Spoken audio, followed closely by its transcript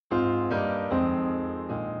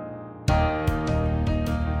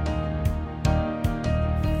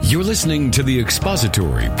You're listening to the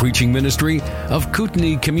expository preaching ministry of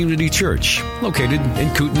Kootenai Community Church, located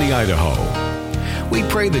in Kootenai, Idaho. We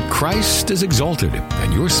pray that Christ is exalted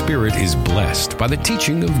and your spirit is blessed by the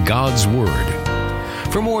teaching of God's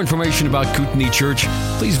Word. For more information about Kootenai Church,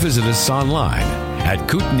 please visit us online at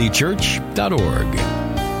kootenaichurch.org.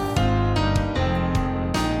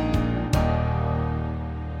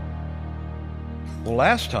 Well,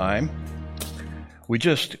 last time, we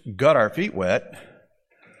just got our feet wet,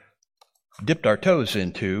 dipped our toes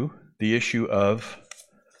into the issue of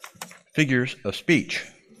figures of speech.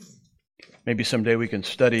 Maybe someday we can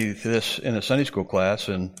study this in a Sunday school class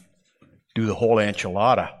and do the whole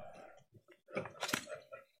enchilada.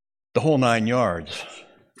 The whole 9 yards.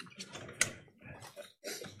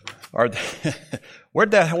 Where'd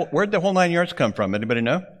the whole 9 yards come from? Anybody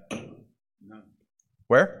know? No.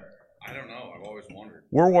 Where? I don't know. I've always wondered.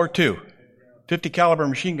 World War II. 50 caliber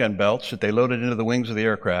machine gun belts that they loaded into the wings of the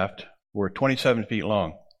aircraft were 27 feet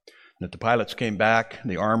long. And if the pilots came back,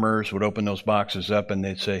 the armors would open those boxes up and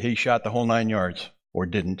they'd say, he shot the whole 9 yards, or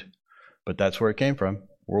didn't. But that's where it came from,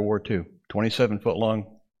 World War II. 27 foot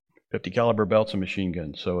long, 50 caliber belts and machine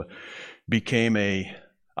guns. So it became I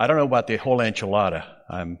don't know about the whole enchilada.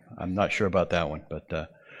 I'm not sure about that one. But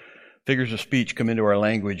figures of speech come into our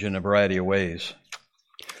language in a variety of ways.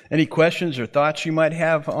 Any questions or thoughts you might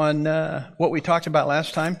have on what we talked about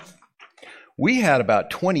last time? We had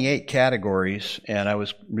about 28 categories, and I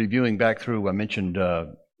was reviewing back through, I mentioned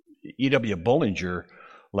E.W. Bullinger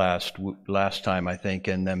last time, I think,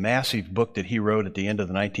 and the massive book that he wrote at the end of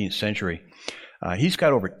the 19th century. He's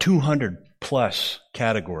got over 200 plus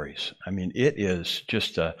categories. I mean, it is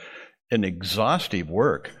just an exhaustive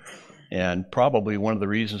work, and probably one of the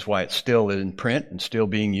reasons why it's still in print and still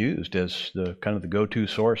being used as the kind of the go-to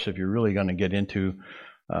source if you're really going to get into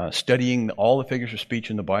studying all the figures of speech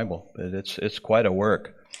in the Bible. It's quite a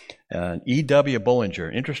work. E.W. Bullinger,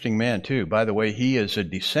 interesting man too. By the way, he is a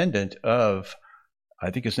descendant of, I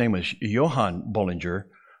think his name was Johann Bullinger,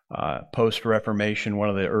 post-Reformation, one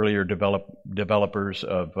of the earlier developers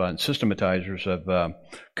of systematizers of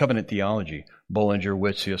covenant theology. Bullinger,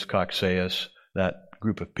 Witsius, Coxaeus, that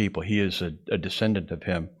group of people. He is a descendant of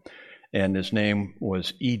him. And his name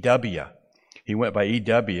was E.W. He went by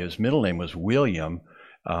E.W. His middle name was William.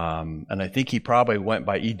 And I think he probably went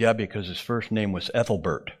by E.W. because his first name was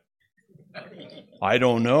Ethelbert. I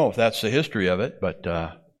don't know if that's the history of it, but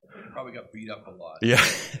Probably got beat up a lot. yeah,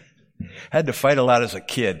 had to fight a lot as a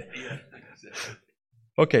kid.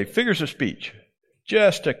 Okay, figures of speech.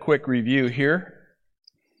 Just a quick review here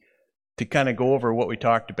to kind of go over what we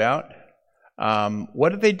talked about.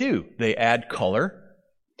 What do? They add color.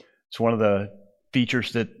 It's one of the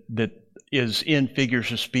features that is in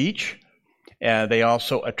figures of speech. They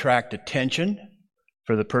also attract attention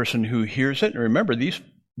for the person who hears it. And remember,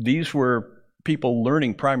 these were people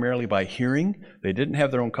learning primarily by hearing. They didn't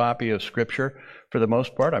have their own copy of Scripture for the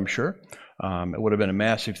most part, I'm sure. It would have been a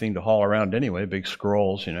massive thing to haul around anyway, big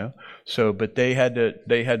scrolls, you know. So, but they had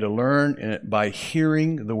to learn by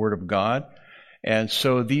hearing the Word of God. And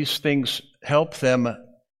so these things help them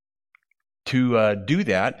to do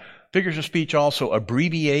that. Figures of speech also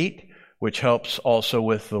abbreviate, which helps also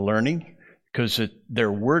with the learning, because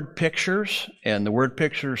they're word pictures, and the word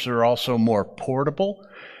pictures are also more portable,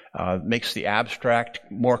 makes the abstract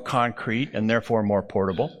more concrete and therefore more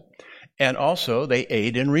portable. And also they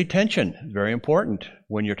aid in retention, very important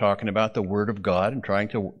when you're talking about the Word of God and trying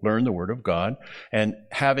to learn the Word of God. And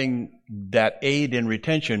having that aid in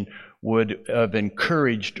retention would have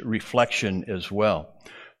encouraged reflection as well.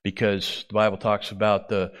 Because the Bible talks about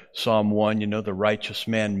the Psalm 1, the righteous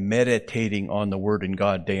man meditating on the Word in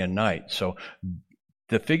God day and night. So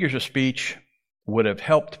the figures of speech would have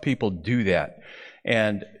helped people do that.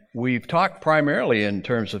 And we've talked primarily in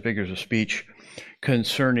terms of figures of speech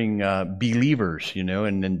concerning believers,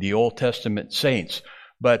 and the Old Testament saints.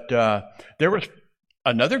 But there was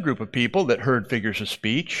another group of people that heard figures of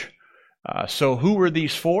speech. So who were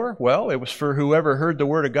these for? Well, it was for whoever heard the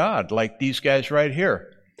Word of God, like these guys right here.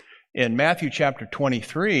 In Matthew chapter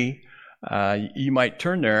 23, you might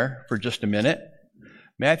turn there for just a minute.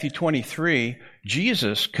 Matthew 23,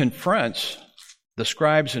 Jesus confronts the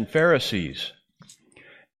scribes and Pharisees.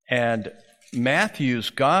 And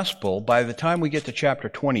Matthew's gospel, by the time we get to chapter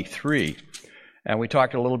 23, and we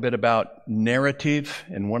talked a little bit about narrative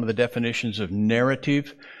and one of the definitions of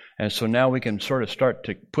narrative, and so now we can sort of start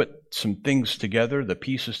to put some things together, the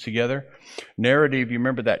pieces together. Narrative, you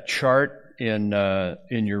remember that chart in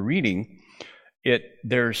your reading,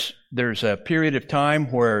 there's a period of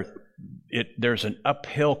time where there's an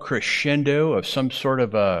uphill crescendo of some sort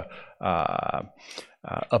of a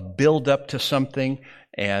build up to something,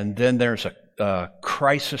 and then there's a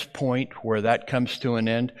crisis point where that comes to an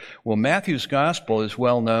end. Well, Matthew's gospel is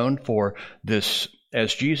well known for this.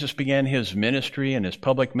 As Jesus began his ministry and his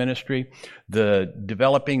public ministry, the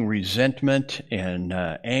developing resentment and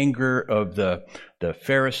anger of the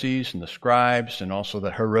Pharisees and the scribes and also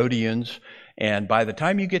the Herodians. And by the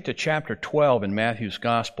time you get to chapter 12 in Matthew's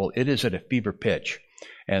gospel, it is at a fever pitch.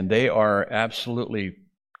 And they are absolutely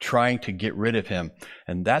trying to get rid of him.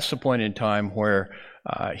 And that's the point in time where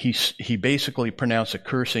he basically pronounced a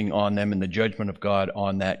cursing on them and the judgment of God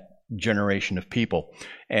on that generation of people.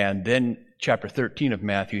 And then chapter 13 of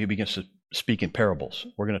Matthew, he begins to speak in parables.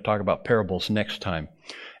 We're going to talk about parables next time.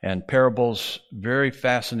 And parables, very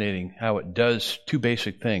fascinating how it does two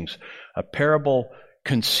basic things. A parable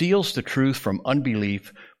conceals the truth from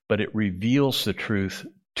unbelief, but it reveals the truth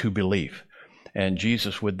to belief. And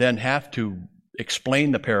Jesus would then have to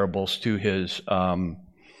explain the parables to his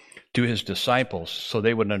disciples so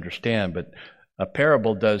they would understand. But a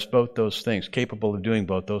parable does both those things, capable of doing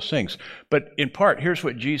both those things. But in part, here's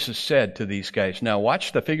what Jesus said to these guys. Now,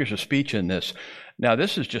 watch the figures of speech in this. Now,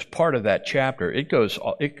 this is just part of that chapter.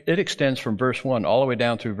 It extends from verse 1 all the way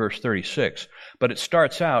down through verse 36. But it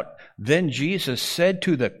starts out, then Jesus said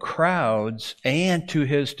to the crowds and to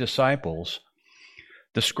his disciples,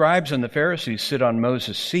 the scribes and the Pharisees sit on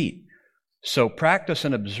Moses' seat. So practice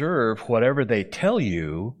and observe whatever they tell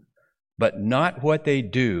you, but not what they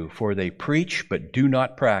do, for they preach but do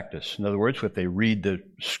not practice. In other words, if they read the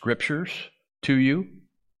scriptures to you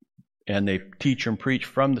and they teach and preach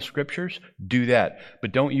from the scriptures, do that,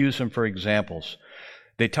 but don't use them for examples.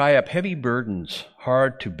 They tie up heavy burdens,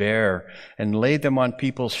 hard to bear, and lay them on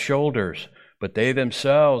people's shoulders, but they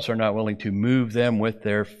themselves are not willing to move them with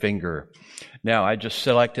their finger. Now, I just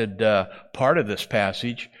selected part of this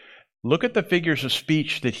passage. Look at the figures of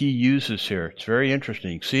speech that he uses here. It's very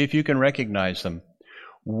interesting. See if you can recognize them.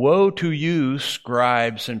 Woe to you,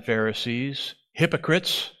 scribes and Pharisees,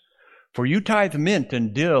 hypocrites, for you tithe mint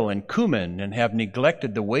and dill and cumin and have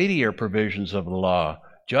neglected the weightier provisions of the law,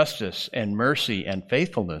 justice and mercy and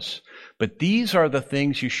faithfulness. But these are the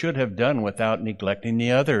things you should have done without neglecting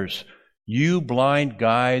the others. You blind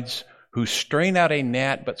guides who strain out a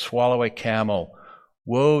gnat but swallow a camel.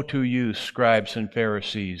 Woe to you, scribes and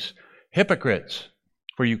Pharisees, hypocrites,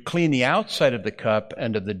 for you clean the outside of the cup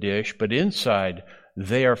and of the dish, but inside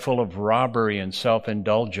they are full of robbery and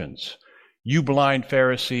self-indulgence. You blind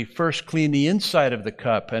Pharisee, first clean the inside of the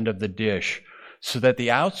cup and of the dish, so that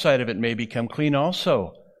the outside of it may become clean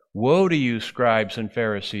also. Woe to you, scribes and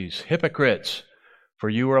Pharisees, hypocrites, for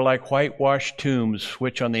you are like whitewashed tombs,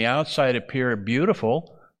 which on the outside appear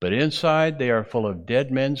beautiful, but inside they are full of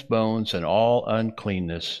dead men's bones and all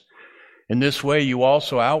uncleanness. In this way you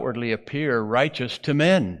also outwardly appear righteous to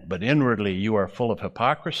men, but inwardly you are full of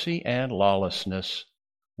hypocrisy and lawlessness.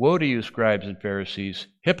 Woe to you, scribes and Pharisees,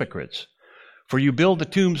 hypocrites! For you build the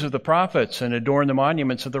tombs of the prophets and adorn the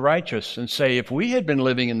monuments of the righteous, and say, if we had been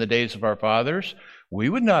living in the days of our fathers, we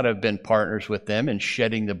would not have been partners with them in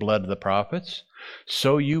shedding the blood of the prophets.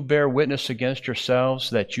 So you bear witness against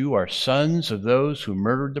yourselves that you are sons of those who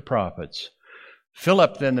murdered the prophets. Fill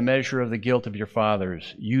up then the measure of the guilt of your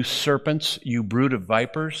fathers. You serpents, you brood of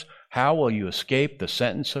vipers, how will you escape the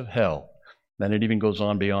sentence of hell? Then it even goes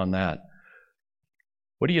on beyond that.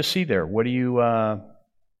 What do you see there? What do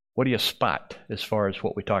you spot as far as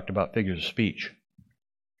what we talked about figures of speech?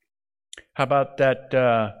 How about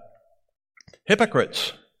that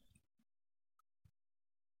hypocrites?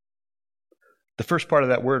 The first part of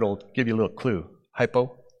that word will give you a little clue.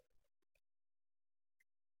 Hypo.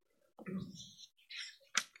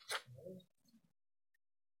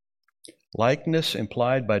 Likeness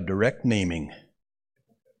implied by direct naming.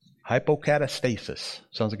 Hypocatastasis.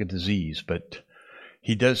 Sounds like a disease, but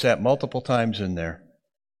he does that multiple times in there.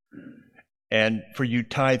 And for you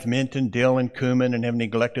tithe mint and dill and cumin and have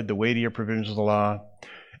neglected the weightier provisions of the law.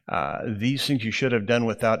 These things you should have done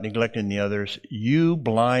without neglecting the others. You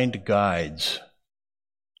blind guides.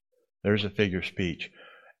 There's a figure of speech.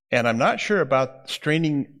 And I'm not sure about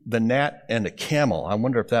straining the gnat and a camel. I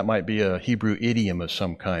wonder if that might be a Hebrew idiom of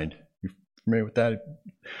some kind. You familiar with that?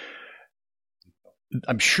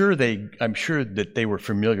 I'm sure that they were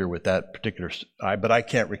familiar with that particular, but I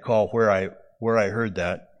can't recall where I heard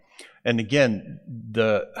that. And again,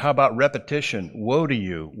 how about repetition? Woe to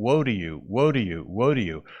you, woe to you, woe to you, woe to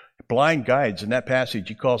you. Blind guides, in that passage,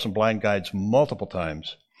 he calls them blind guides multiple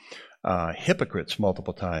times. Hypocrites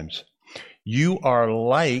multiple times. You are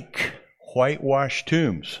like whitewashed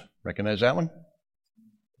tombs. Recognize that one?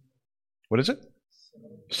 What is it?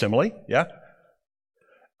 Simile, yeah.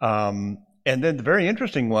 And then the very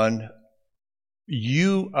interesting one,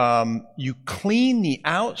 you clean the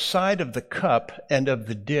outside of the cup and of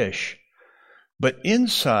the dish, but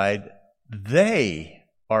inside they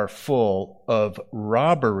are full of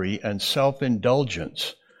robbery and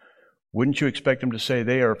self-indulgence. Wouldn't you expect them to say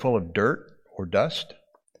they are full of dirt or dust?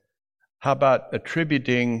 How about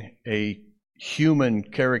attributing a human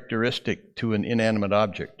characteristic to an inanimate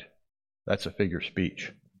object? That's a figure of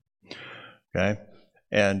speech. Okay?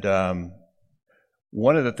 And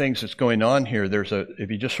one of the things that's going on here, if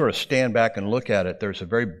you just sort of stand back and look at it, there's a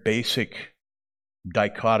very basic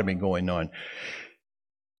dichotomy going on.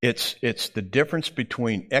 It's the difference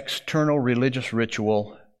between external religious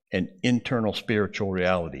ritual and internal spiritual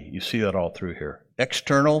reality. You see that all through here.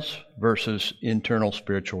 Externals versus internal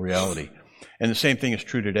spiritual reality. And the same thing is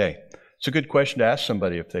true today. It's a good question to ask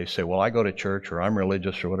somebody if they say, well, I go to church or I'm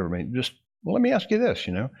religious or whatever. Well, let me ask you this,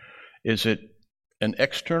 Is it an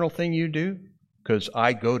external thing you do? Because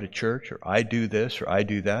I go to church or I do this or I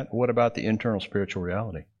do that. What about the internal spiritual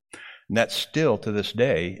reality? And that still, to this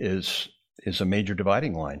day, is a major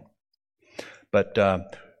dividing line. But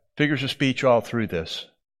figures of speech all through this.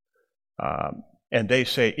 And they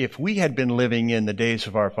say, if we had been living in the days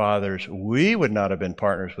of our fathers, we would not have been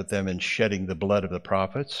partners with them in shedding the blood of the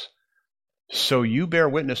prophets. So you bear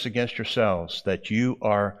witness against yourselves that you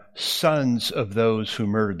are sons of those who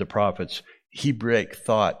murdered the prophets. Hebraic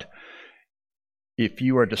thought. If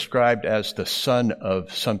you are described as the son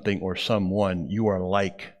of something or someone, you are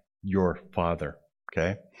like your father.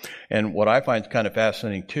 Okay? And what I find kind of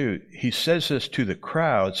fascinating too, he says this to the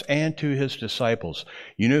crowds and to his disciples.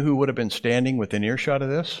 You know who would have been standing within earshot of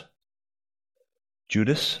this?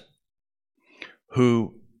 Judas,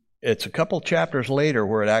 who it's a couple chapters later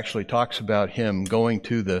where it actually talks about him going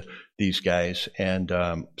to these guys and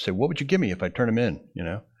say, what would you give me if I turn him in,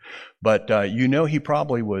 But he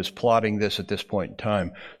probably was plotting this at this point in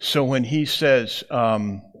time. So when he says,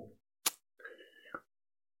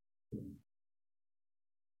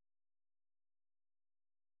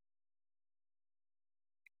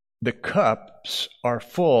 the cups are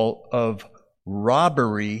full of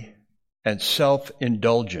robbery and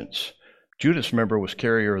self-indulgence. Judas, remember, was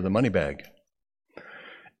carrier of the money bag.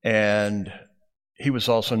 And he was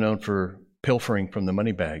also known for pilfering from the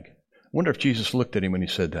money bag. I wonder if Jesus looked at him when he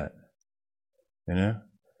said that.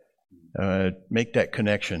 Make that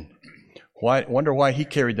connection. Wonder why he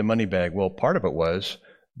carried the money bag. Well, part of it was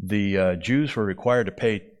the Jews were required to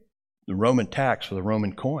pay the Roman tax for the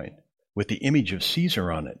Roman coin with the image of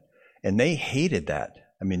Caesar on it. And they hated that.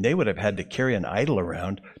 I mean, they would have had to carry an idol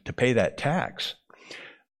around to pay that tax.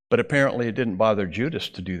 But apparently it didn't bother Judas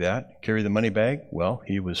to do that, carry the money bag. Well,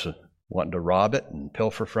 he was wanting to rob it and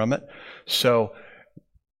pilfer from it. So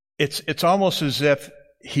it's almost as if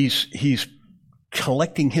he's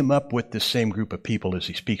collecting him up with the same group of people as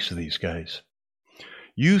he speaks to these guys.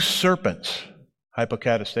 You serpents,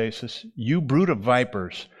 hypocatastasis, you brood of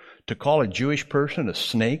vipers, to call a Jewish person a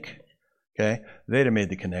snake, okay, they'd have made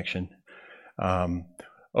the connection.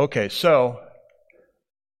 Okay, so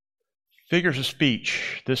figures of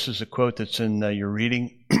speech. This is a quote that's in your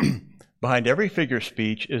reading. Behind every figure of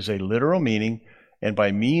speech is a literal meaning, and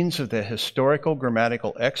by means of the historical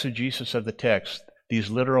grammatical exegesis of the text, these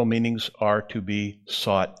literal meanings are to be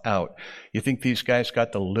sought out. You think these guys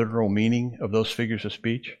got the literal meaning of those figures of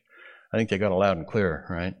speech? I think they got it loud and clear,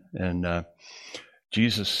 right? And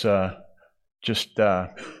Jesus just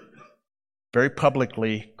very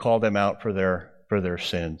publicly called them out for their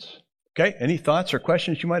sins. Okay, any thoughts or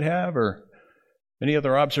questions you might have, or any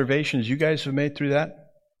other observations you guys have made through that?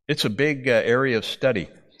 It's a big area of study.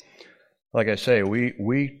 Like I say,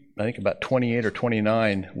 we I think about 28 or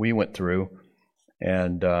 29 we went through,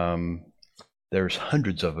 and there's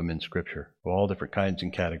hundreds of them in Scripture, of all different kinds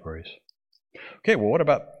and categories. Okay, well, what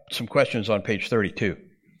about some questions on page 32?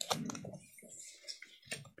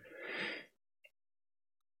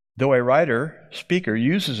 Though a writer, speaker,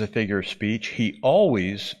 uses a figure of speech, he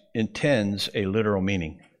always intends a literal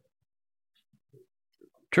meaning.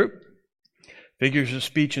 True. Figures of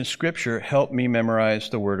speech in Scripture help me memorize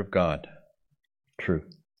the Word of God. True.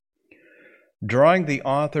 Drawing the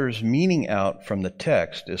author's meaning out from the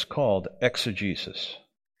text is called exegesis.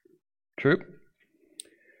 True.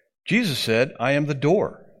 Jesus said, I am the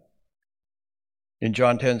door. In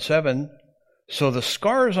John 10:7, so the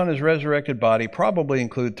scars on his resurrected body probably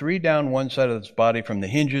include 3 down one side of his body from the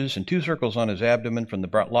hinges, and 2 circles on his abdomen from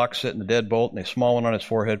the lock set and the deadbolt, and a small one on his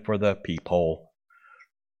forehead for the peephole.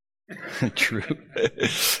 True.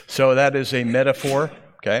 So that is a metaphor,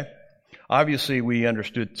 okay? Obviously, we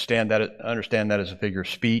understand that as a figure of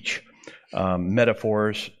speech.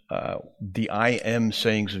 Metaphors. The I am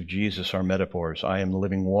sayings of Jesus are metaphors. I am the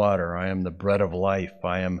living water. I am the bread of life.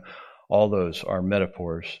 All those are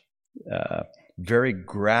metaphors. Very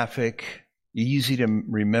graphic, easy to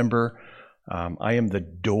remember. I am the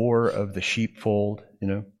door of the sheepfold.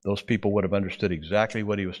 Those people would have understood exactly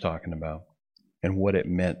what he was talking about and what it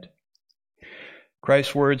meant.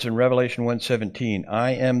 Christ's words in Revelation 1:17,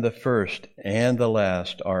 I am the first and the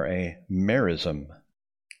last, are a merism.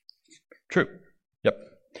 True. Yep.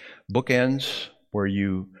 Bookends, where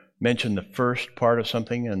you mention the first part of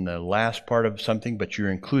something and the last part of something, but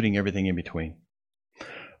you're including everything in between.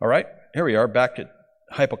 All right, here we are back at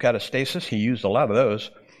hypocatastasis. He used a lot of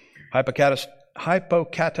those.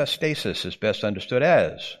 Hypocatastasis is best understood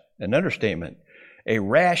as an understatement, a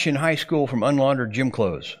rash in high school from unlaundered gym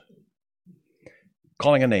clothes.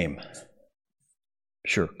 Calling a name.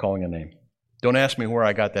 Sure, calling a name. Don't ask me where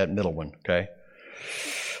I got that middle one, okay?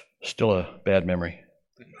 Still a bad memory.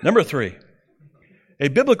 Number 3, a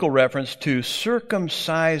biblical reference to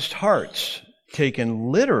circumcised hearts,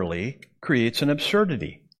 taken literally, creates an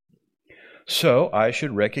absurdity. So I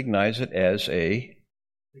should recognize it as a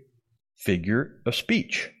figure of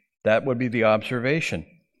speech. That would be the observation.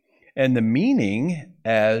 And the meaning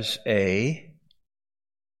as a,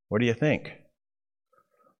 what do you think?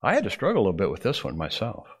 I had to struggle a little bit with this one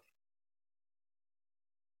myself.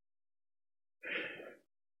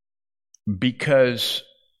 Because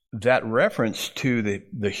that reference to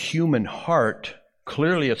the human heart,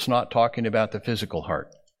 clearly it's not talking about the physical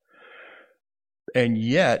heart. And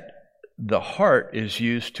yet, the heart is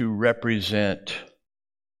used to represent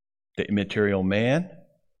the immaterial man,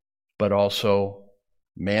 but also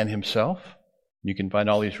man himself. You can find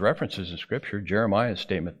all these references in Scripture. Jeremiah's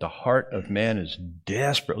statement, the heart of man is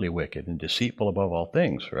desperately wicked and deceitful above all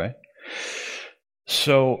things, right?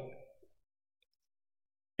 So,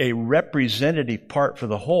 a representative part for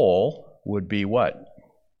the whole would be what?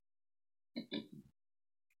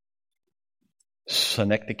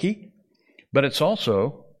 Synecdoche. But it's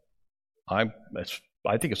also, I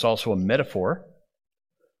think it's also a metaphor.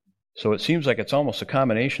 So it seems like it's almost a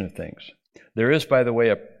combination of things. There is, by the way,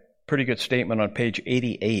 a pretty good statement on page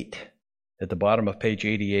 88, at the bottom of page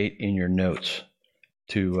 88 in your notes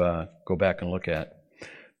to go back and look at.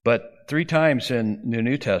 But 3 times in the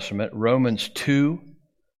New Testament, Romans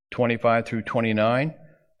 2:25 through 29,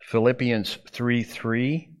 Philippians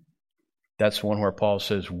 3:3, that's the one where Paul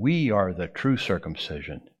says, we are the true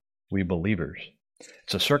circumcision, we believers.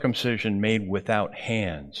 It's a circumcision made without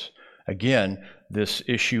hands. Again, this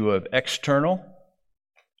issue of external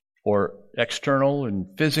and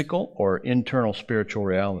physical or internal spiritual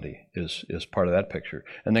reality is part of that picture.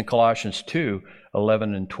 And then Colossians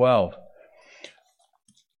 2:11 and 12.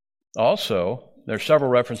 Also, there are several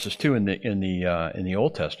references too in the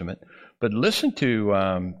Old Testament, but listen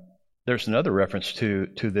to there's another reference to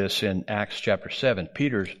this in Acts chapter 7.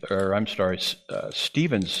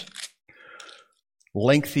 Stephen's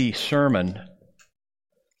lengthy sermon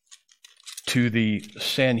to the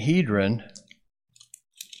Sanhedrin,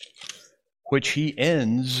 which he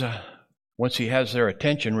ends, once he has their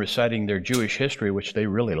attention, reciting their Jewish history, which they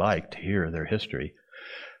really like to hear their history.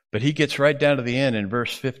 But he gets right down to the end in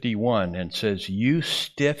verse 51 and says, you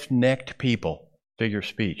stiff-necked people, figure of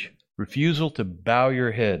speech, refusal to bow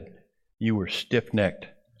your head, you were stiff-necked.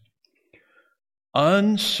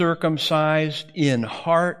 Uncircumcised in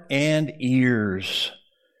heart and ears,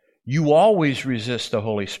 you always resist the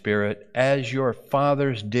Holy Spirit, as your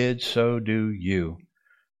fathers did, so do you.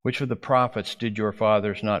 Which of the prophets did your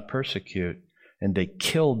fathers not persecute? And they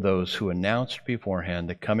killed those who announced beforehand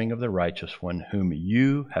the coming of the righteous one, whom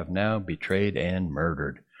you have now betrayed and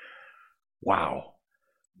murdered. Wow.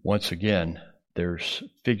 Once again, there's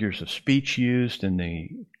figures of speech used in the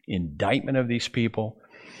indictment of these people.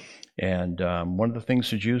 And one of the things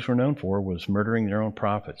the Jews were known for was murdering their own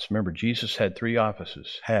prophets. Remember, Jesus had 3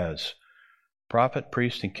 offices, has prophet,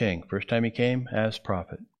 priest, and king. First time he came, as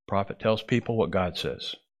prophet. Prophet tells people what God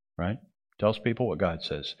says, right? Tells people what God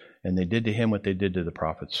says. And they did to him what they did to the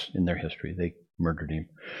prophets in their history. They murdered him.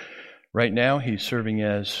 Right now, he's serving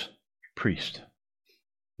as priest.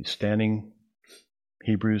 He's standing,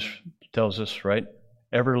 Hebrews tells us, right?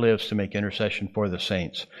 Ever lives to make intercession for the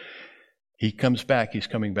saints. He comes back, he's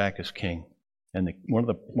coming back as king. And one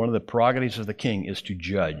of the prerogatives of the king is to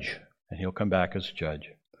judge. And he'll come back as a judge.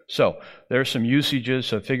 So, there are some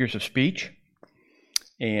usages of figures of speech.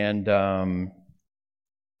 And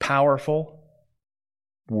powerful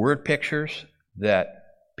word pictures that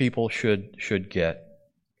people should get.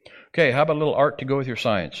 Okay, how about a little art to go with your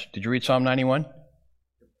science? Did you read Psalm 91?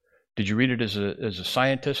 Did you read it as a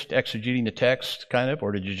scientist exegeting the text, kind of,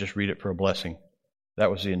 or did you just read it for a blessing? That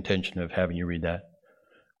was the intention of having you read that.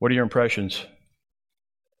 What are your impressions?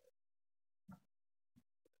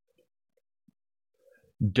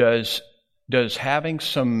 Does having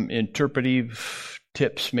some interpretive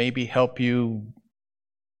tips maybe help you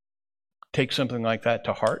take something like that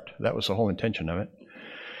to heart? That was the whole intention of it.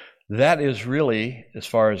 That is really, as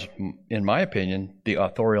far as, in my opinion, the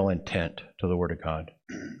authorial intent to the Word of God.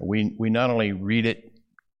 We not only read it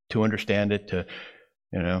to understand it, to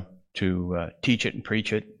teach it and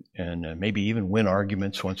preach it, and maybe even win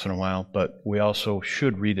arguments once in a while, but we also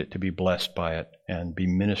should read it to be blessed by it and be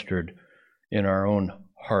ministered in our own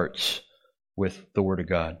hearts with the Word of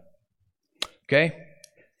God. Okay?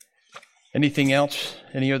 Anything else?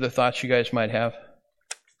 Any other thoughts you guys might have?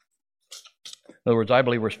 In other words, I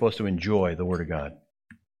believe we're supposed to enjoy the Word of God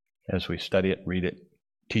as we study it, read it,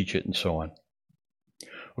 teach it, and so on.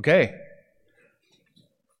 Okay.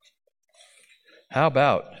 How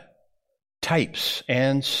about types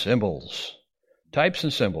and symbols? Types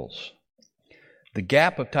and symbols. The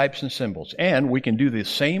gap of types and symbols. And we can do the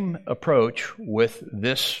same approach with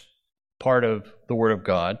this part of the Word of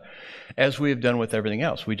God as we have done with everything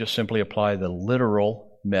else. We just simply apply the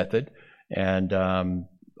literal method. And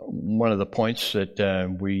one of the points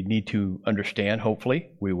that we need to understand, hopefully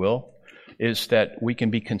we will, is that we can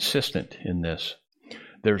be consistent in this.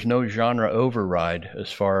 There's no genre override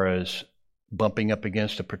as far as bumping up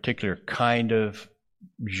against a particular kind of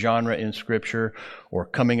genre in Scripture or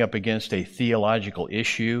coming up against a theological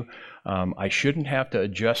issue. I shouldn't have to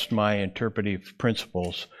adjust my interpretive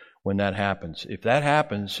principles when that happens. If that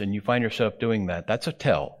happens and you find yourself doing that, that's a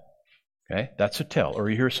tell. Okay, that's a tell. Or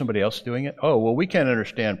you hear somebody else doing it. Oh, well, we can't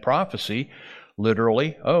understand prophecy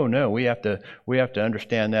literally. Oh no, we have to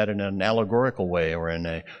understand that in an allegorical way, or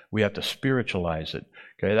we have to spiritualize it.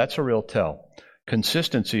 Okay, that's a real tell.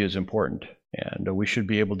 Consistency is important, and we should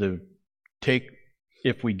be able to take,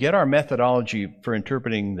 if we get our methodology for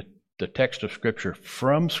interpreting the text of Scripture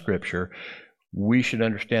from Scripture, we should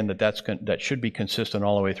understand that should be consistent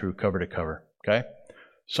all the way through, cover to cover. Okay,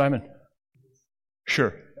 Simon?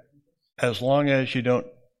 Sure. As long as you don't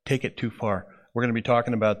take it too far. We're going to be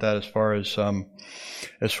talking about that as far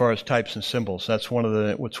as types and symbols. That's one of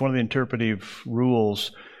the interpretive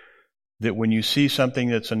rules, that when you see something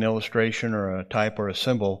that's an illustration or a type or a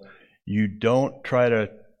symbol, you don't try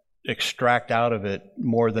to extract out of it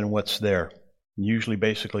more than what's there. Usually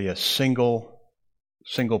basically a single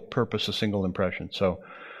purpose, a single impression. So,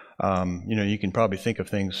 you can probably think of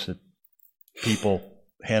things that people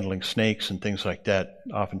handling snakes and things like that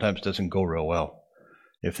oftentimes doesn't go real well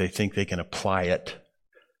if they think they can apply it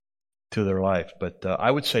to their life. But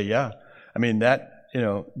I would say, yeah. I mean, that,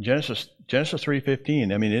 Genesis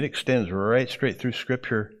 3:15, I mean, it extends right straight through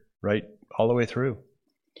Scripture, right all the way through.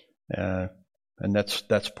 And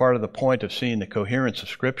that's part of the point of seeing the coherence of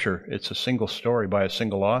Scripture. It's a single story by a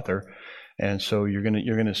single author. And so you're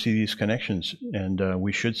gonna see these connections, and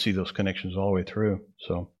we should see those connections all the way through.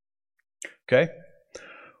 So, okay.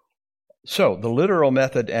 So, the literal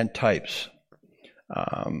method and types.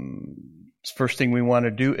 First thing we want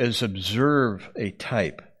to do is observe a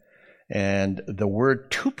type. And the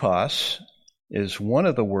word tupos is one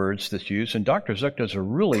of the words that's used. And Dr. Zuck does a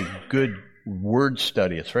really good word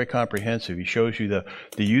study. It's very comprehensive. He shows you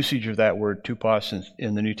the usage of that word tupos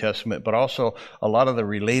in the New Testament, but also a lot of the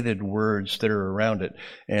related words that are around it.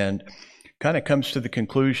 And kind of comes to the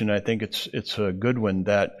conclusion, I think it's a good one,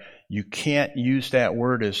 that you can't use that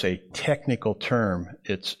word as a technical term.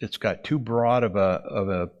 It's got too broad of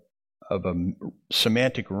a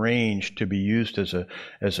semantic range to be used as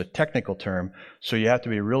a technical term. So you have to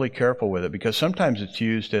be really careful with it, because sometimes it's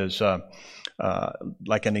used as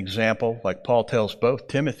like an example, like Paul tells both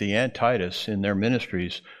Timothy and Titus in their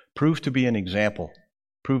ministries, prove to be an example.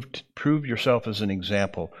 Prove yourself as an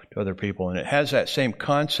example to other people, and it has that same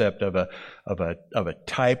concept of a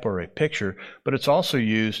type or a picture. But it's also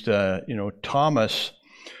used. Thomas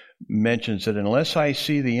mentions that unless I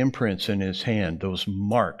see the imprints in his hand, those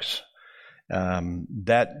marks,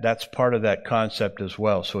 that's part of that concept as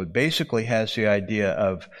well. So it basically has the idea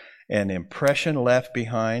of an impression left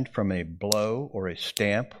behind from a blow or a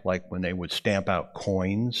stamp, like when they would stamp out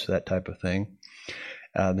coins, that type of thing.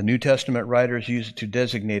 The New Testament writers use it to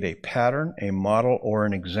designate a pattern, a model, or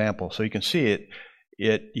an example. So you can see it.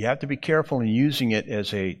 You have to be careful in using it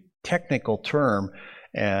as a technical term,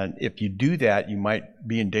 and if you do that, you might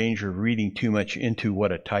be in danger of reading too much into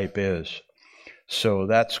what a type is. So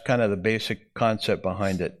that's kind of the basic concept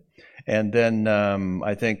behind it. And then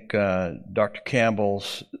I think Dr.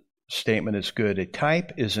 Campbell's statement is good. A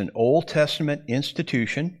type is an Old Testament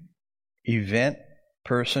institution event,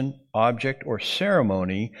 person, object, or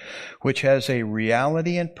ceremony which has a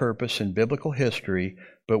reality and purpose in biblical history,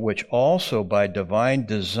 but which also by divine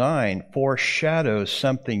design foreshadows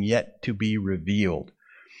something yet to be revealed.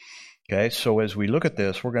 Okay, so as we look at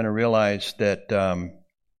this, we're going to realize that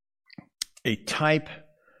a type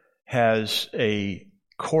has a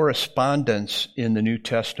correspondence in the New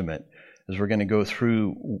Testament, as we're going to go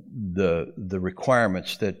through the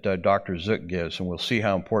requirements that Dr. Zook gives, and we'll see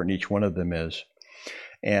how important each one of them is.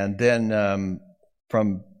 And then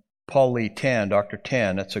from Paul Lee Tan, Dr.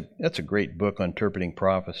 Tan, that's a great book on interpreting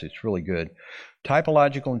prophecy. It's really good.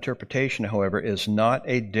 Typological interpretation, however, is not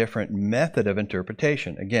a different method of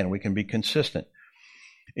interpretation. Again, we can be consistent.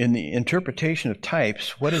 In the interpretation of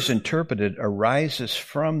types, what is interpreted arises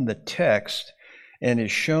from the text and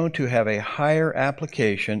is shown to have a higher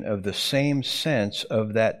application of the same sense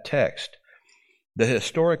of that text. The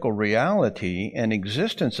historical reality and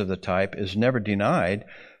existence of the type is never denied.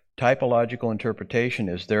 Typological interpretation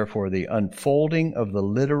is therefore the unfolding of the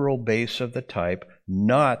literal base of the type,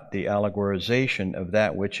 not the allegorization of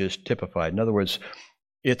that which is typified. In other words,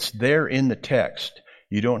 it's there in the text.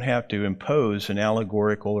 You don't have to impose an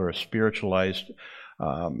allegorical or a spiritualized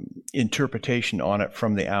interpretation on it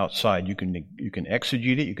from the outside. You can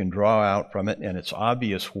exegete it, you can draw out from it, and it's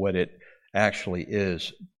obvious what it actually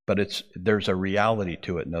is. But there's a reality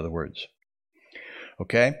to it, in other words.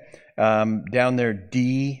 Okay? Down there,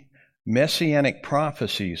 D, messianic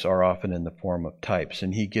prophecies are often in the form of types,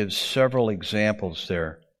 and he gives several examples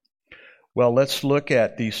there. Well, let's look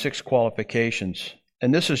at these 6 qualifications,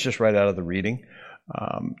 and this is just right out of the reading.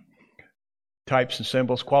 Types and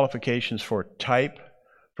symbols, qualifications for type.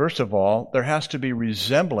 First of all, there has to be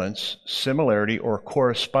resemblance, similarity, or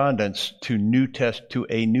correspondence to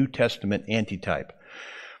a New Testament antitype.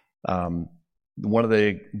 One of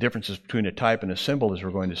the differences between a type and a symbol, as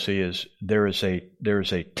we're going to see, is there is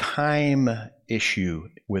a time issue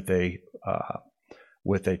with a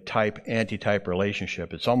type antitype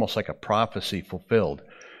relationship. It's almost like a prophecy fulfilled.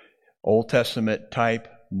 Old Testament type,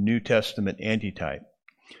 New Testament antitype.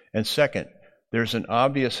 And second, there's an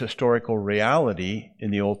obvious historical reality in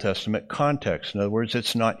the Old Testament context. In other words,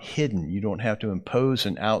 it's not hidden. You don't have to impose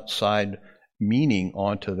an outside meaning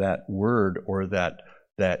onto that word or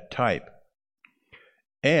that type.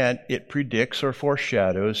 And it predicts or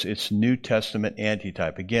foreshadows its New Testament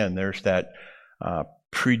antitype. Again, there's that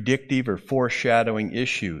predictive or foreshadowing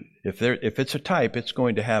issue. If it's a type, it's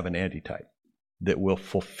going to have an antitype that will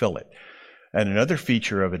fulfill it. And another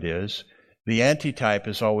feature of it is the antitype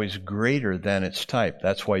is always greater than its type.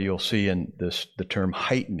 That's why you'll see in this the term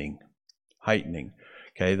heightening.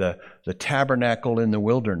 Okay, the tabernacle in the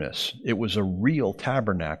wilderness. It was a real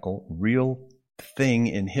tabernacle, real thing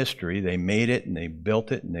in history. They made it and they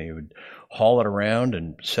built it and they would haul it around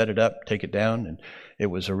and set it up, take it down, and it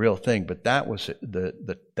was a real thing. But that was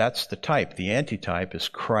that's the type. The antitype is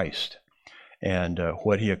Christ and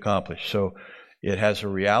what he accomplished. So it has a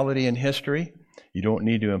reality in history. You don't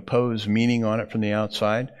need to impose meaning on it from the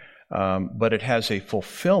outside, but it has a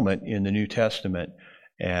fulfillment in the New Testament.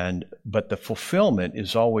 But the fulfillment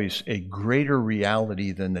is always a greater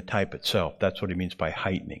reality than the type itself. That's what he means by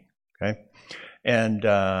heightening. Okay, and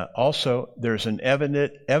also there's an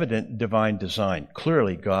evident divine design.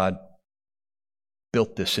 Clearly, God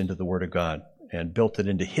built this into the Word of God and built it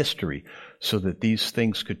into history so that these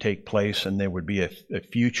things could take place and there would be a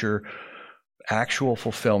future actual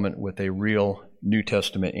fulfillment with a real New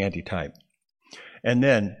Testament antitype. And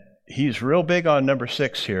then he's real big on number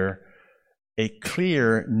 6 here, a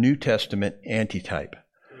clear New Testament antitype.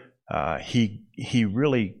 He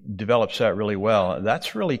really develops that really well.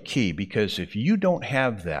 That's really key, because if you don't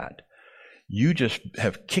have that, you just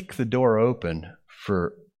have kicked the door open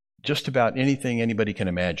for just about anything anybody can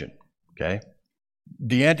imagine. Okay?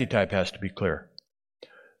 The antitype has to be clear.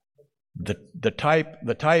 The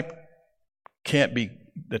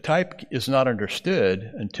type is not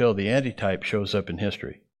understood until the antitype shows up in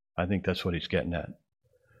history. I think that's what he's getting at.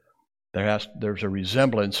 There's a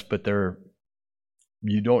resemblance, but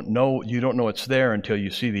you don't know it's there until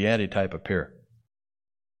you see the antitype appear.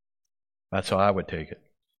 That's how I would take it.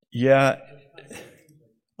 Yeah,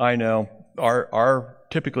 I know. Our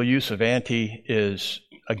typical use of anti is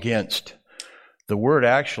against. The word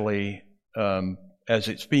actually, as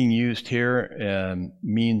it's being used here,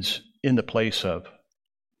 means in the place of.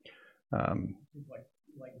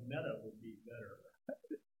 Like meta would be better.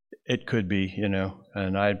 It could be,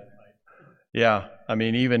 and I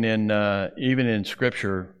mean, even in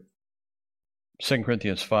Scripture, 2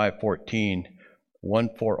 Corinthians 5:14, one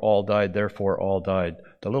for all died, therefore all died.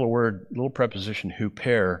 The little preposition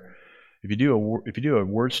huper If you do a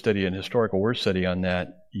word study, an historical word study on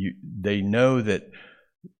that, they know that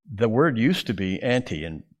the word used to be anti,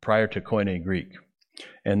 and prior to Koine Greek,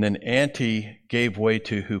 and then anti gave way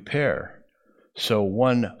to huper. So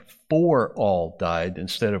one for all died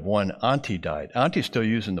instead of one anti died. Anti is still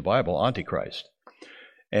used in the Bible, Antichrist,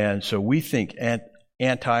 and so we think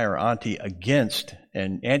anti or anti against,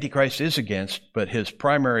 and Antichrist is against, but his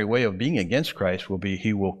primary way of being against Christ will be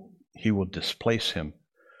he will displace him.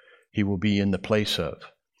 He will be in the place of.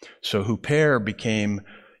 So huper became,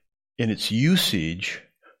 in its usage,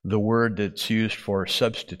 the word that's used for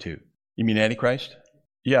substitute. You mean Antichrist?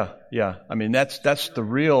 Yeah. I mean, that's the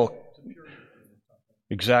real...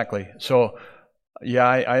 Exactly. So, yeah,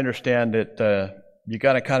 I understand that you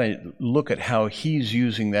got to kind of look at how he's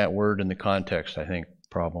using that word in the context, I think,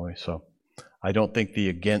 probably. So I don't think the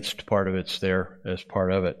against part of it's there as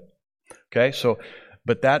part of it. Okay, so,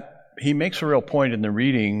 but that... He makes a real point in the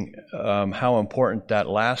reading how important that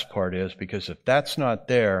last part is, because if that's not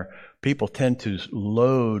there, people tend to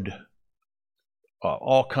load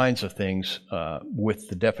all kinds of things with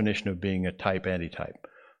the definition of being a type, antitype.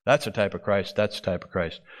 That's a type of Christ, that's a type of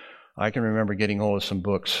Christ. I can remember getting hold of some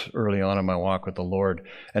books early on in my walk with the Lord,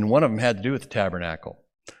 and one of them had to do with the tabernacle.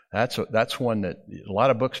 That's one that a lot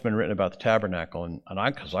of books have been written about the tabernacle, and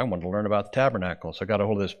because I wanted to learn about the tabernacle, so I got a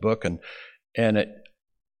hold of this book, and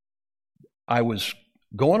I was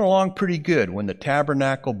going along pretty good when the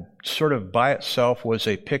tabernacle sort of by itself was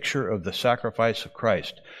a picture of the sacrifice of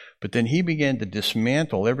Christ. But then he began to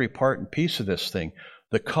dismantle every part and piece of this thing.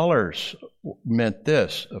 The colors meant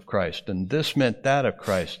this of Christ, and this meant that of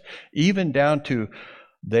Christ. Even down to,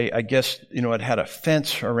 it had a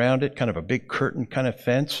fence around it, kind of a big curtain kind of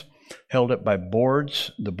fence, held up by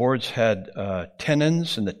boards. The boards had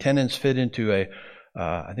tenons, and the tenons fit into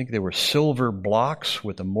I think they were silver blocks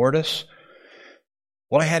with a mortise.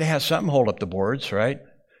 Well, I had to have something hold up the boards, right?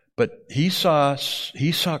 But he saw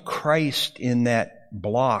Christ in that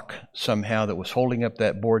block somehow that was holding up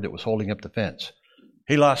that board that was holding up the fence.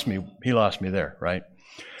 He lost me there, right?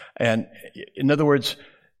 And in other words,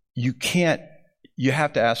 you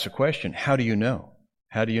have to ask the question, how do you know?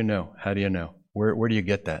 How do you know? How do you know? Where do you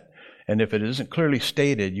get that? And if it isn't clearly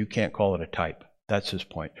stated, you can't call it a type. That's his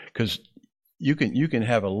point. Because you can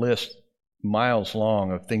have a list miles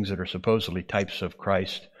long of things that are supposedly types of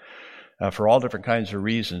Christ for all different kinds of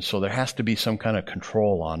reasons. So there has to be some kind of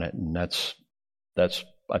control on it, and that's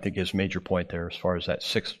I think his major point there as far as that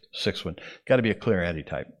sixth one. Got to be a clear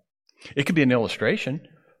antitype. It could be an illustration.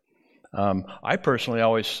 I personally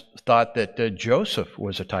always thought that Joseph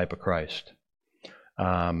was a type of Christ.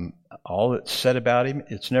 All that's said about him,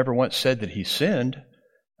 it's never once said that he sinned,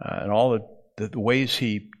 and all the ways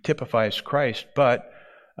he typifies Christ, but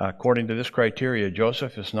according to this criteria,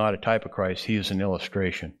 Joseph is not a type of Christ. He is an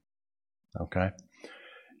illustration. Okay?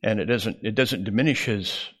 And it doesn't diminish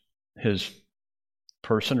his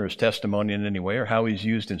person or his testimony in any way or how he's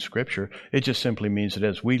used in Scripture. It just simply means that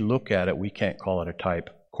as we look at it, we can't call it a type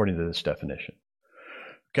according to this definition.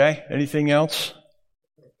 Okay? Anything else?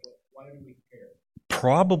 Why do we care?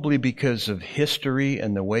 Probably because of history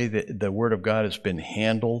and the way that the Word of God has been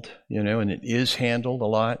handled, and it is handled a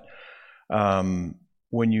lot.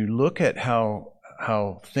 When you look at how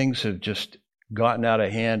things have just gotten out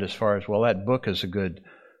of hand as far as, well, that book is a good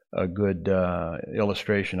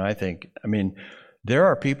illustration, I think. I mean, there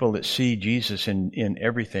are people that see Jesus in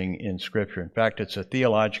everything in Scripture. In fact, it's a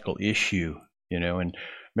theological issue, and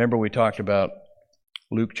remember we talked about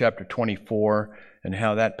Luke chapter 24 and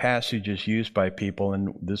how that passage is used by people,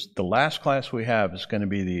 and the last class we have is going to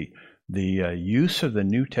be the use of the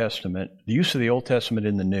New Testament, the use of the Old Testament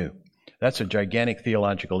in the New. That's a gigantic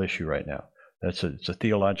theological issue right now. It's a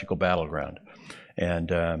theological battleground. And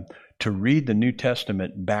to read the New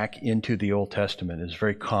Testament back into the Old Testament is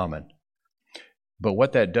very common. But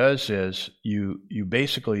what that does is you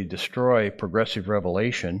basically destroy progressive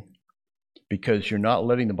revelation because you're not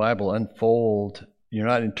letting the Bible unfold. You're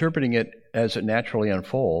not interpreting it as it naturally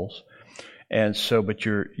unfolds. And so, but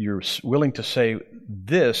you're willing to say,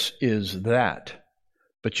 this is that.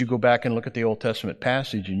 But you go back and look at the Old Testament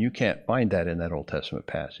passage, and you can't find that in that Old Testament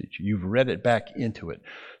passage. You've read it back into it.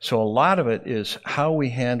 So a lot of it is how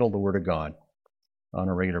we handle the Word of God on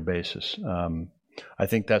a regular basis. I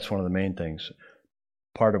think that's one of the main things.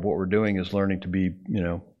 Part of what we're doing is learning to be,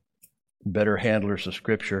 better handlers of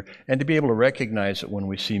Scripture and to be able to recognize it when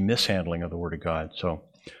we see mishandling of the Word of God. So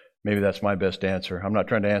maybe that's my best answer. I'm not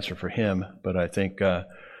trying to answer for him, but I think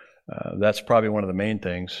that's probably one of the main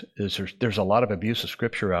things. Is there's a lot of abuse of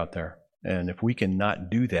Scripture out there, and if we can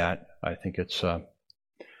not do that, I think it's going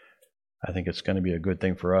to be a good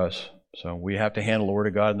thing for us. So we have to handle the Word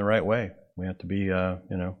of God in the right way. We have to be,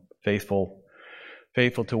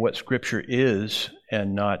 faithful to what Scripture is,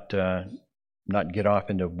 and not get off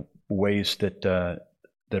into ways that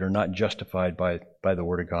are not justified by the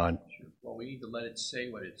Word of God. Well, we need to let it say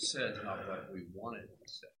what it says, not what we want it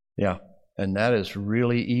to say. Yeah, and that is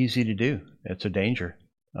really easy to do. It's a danger.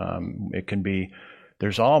 It can be.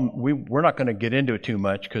 We're not going to get into it too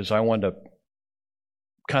much because I want to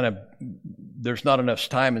there's not enough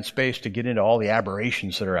time and space to get into all the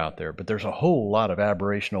aberrations that are out there, but there's a whole lot of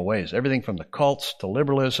aberrational ways. Everything from the cults to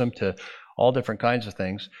liberalism to all different kinds of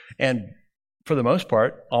things. And for the most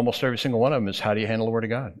part, almost every single one of them is how do you handle the Word of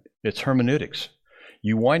God? It's hermeneutics.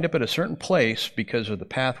 You wind up at a certain place because of the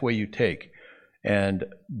pathway you take. And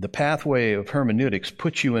the pathway of hermeneutics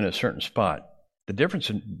puts you in a certain spot. The difference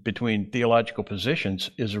between theological positions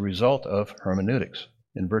is a result of hermeneutics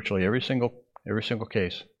in virtually every single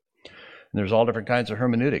case. And there's all different kinds of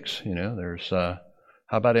hermeneutics. There's how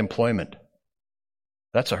about employment?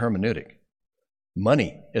 That's a hermeneutic.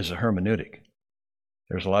 Money is a hermeneutic.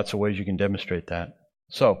 There's lots of ways you can demonstrate that.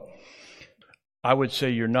 So I would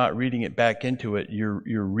say you're not reading it back into it.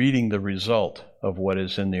 You're reading the result of what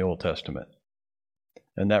is in the Old Testament.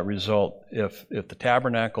 And that result, if the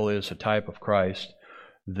tabernacle is a type of Christ,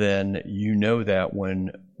 then you know that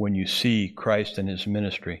when you see Christ and his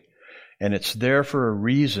ministry. And it's there for a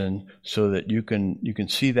reason, so that you can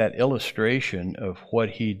see that illustration of what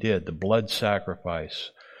he did, the blood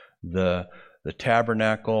sacrifice, the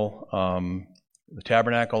tabernacle. The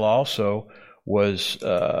tabernacle also was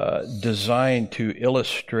designed to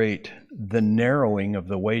illustrate the narrowing of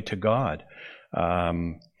the way to God.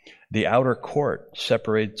 The outer court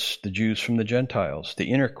separates the Jews from the Gentiles.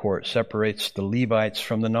 The inner court separates the Levites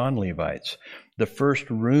from the non-Levites. The first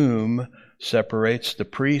room separates the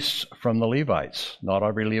priests from the Levites. Not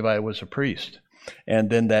every Levite was a priest. And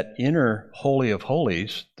then that inner Holy of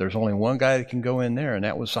Holies, there's only one guy that can go in there, and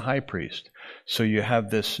that was the high priest. So you have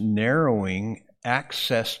this narrowing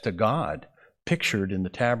access to God pictured in the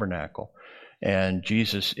tabernacle. And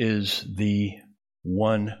Jesus is the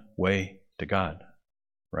one way to God,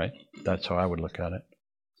 right? That's how I would look at it.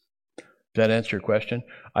 Does that answer your question?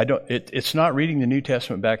 It's not reading the New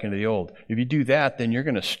Testament back into the Old. If you do that, then you're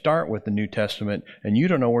going to start with the New Testament, and you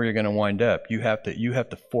don't know where you're going to wind up. You have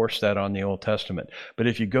to force that on the Old Testament. But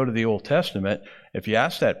if you go to the Old Testament, if you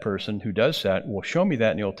ask that person who does that, well, show me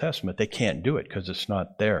that in the Old Testament, they can't do it because it's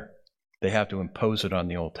not there. They have to impose it on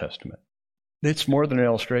the Old Testament. It's more than an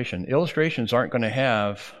illustration. Illustrations are not going to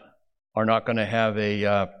have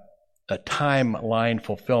a timeline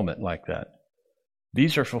fulfillment like that.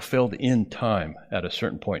 These are fulfilled in time at a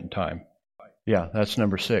certain point in time. Yeah, that's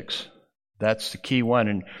number 6. That's the key one.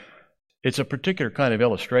 And it's a particular kind of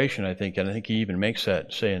illustration, I think, and I think he even makes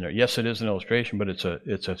that say in there. Yes, it is an illustration, but it's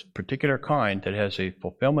a particular kind that has a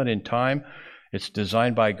fulfillment in time. It's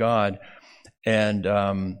designed by God. And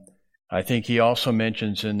I think he also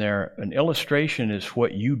mentions in there, an illustration is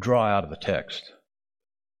what you draw out of the text.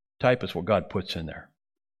 Type is what God puts in there.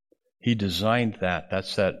 He designed that.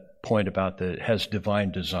 That's that point about that it has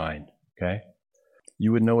divine design. Okay,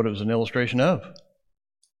 you would know what it was an illustration of.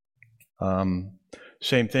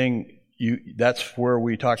 Same thing. That's where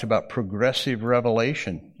we talked about progressive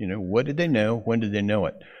revelation. What did they know? When did they know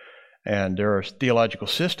it? And there are theological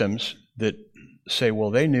systems that say,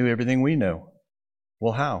 well, they knew everything we know.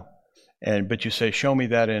 Well, how? But you say, show me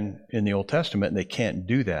that in the Old Testament, and they can't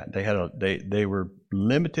do that. They were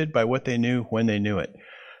limited by what they knew when they knew it.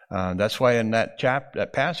 That's why in that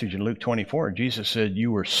passage in Luke 24, Jesus said,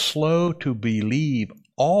 you were slow to believe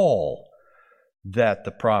all that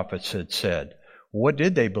the prophets had said. What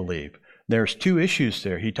did they believe? There's 2 issues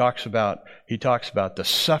there. He talks about the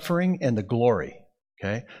suffering and the glory.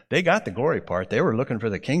 Okay, they got the glory part. They were looking for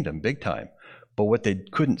the kingdom big time. But what they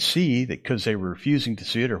couldn't see, because they were refusing to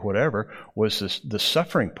see it or whatever, was the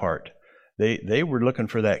suffering part. They were looking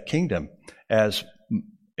for that kingdom, as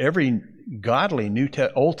every godly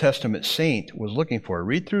Old Testament saint was looking for.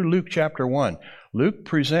 Read through Luke chapter 1. Luke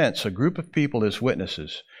presents a group of people as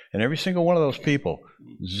witnesses. And every single one of those people,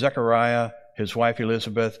 Zechariah, his wife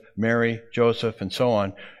Elizabeth, Mary, Joseph, and so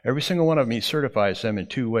on, every single one of them, he certifies them in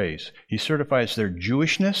 2 ways. He certifies their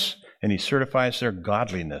Jewishness, and he certifies their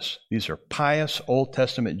godliness. These are pious Old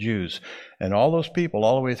Testament Jews. And all those people,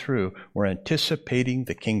 all the way through, were anticipating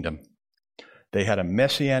the kingdom. They had a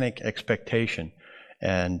messianic expectation.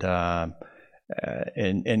 And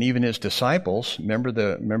even his disciples, remember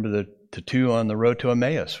the 2 on the road to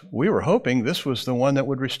Emmaus. We were hoping this was the one that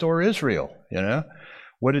would restore Israel.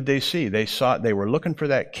 What did they see? They were looking for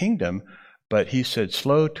that kingdom, but he said,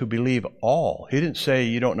 slow to believe all. He didn't say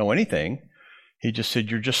you don't know anything. He just said,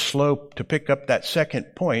 you're just slow to pick up that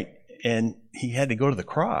second point, and he had to go to the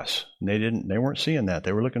cross. And they weren't seeing that.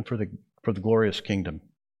 They were looking for the glorious kingdom.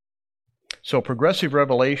 So progressive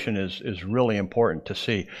revelation is really important to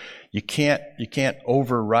see. You can't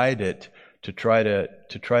override it to try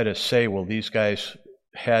to say, well, these guys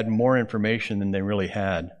had more information than they really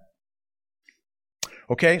had.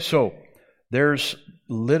 Okay, so there's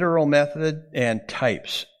literal method and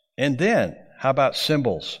types. And then, how about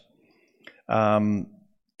symbols? From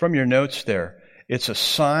your notes there, it's a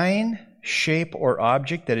sign, shape, or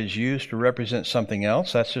object that is used to represent something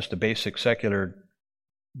else. That's just a basic secular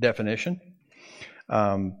definition.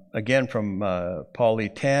 Again, from Paul E.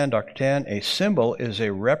 Tan, Dr. Tan, a symbol is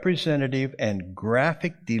a representative and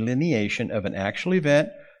graphic delineation of an actual event,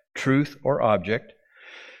 truth, or object.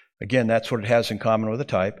 Again, that's what it has in common with a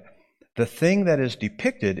type. The thing that is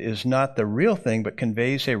depicted is not the real thing, but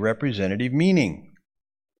conveys a representative meaning.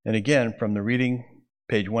 And again, from the reading,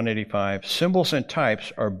 page 185, symbols and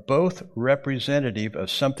types are both representative of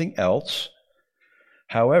something else.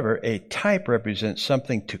 However, a type represents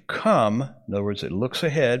something to come. In other words, it looks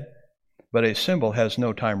ahead, but a symbol has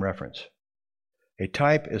no time reference. A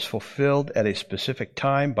type is fulfilled at a specific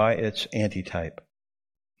time by its antitype.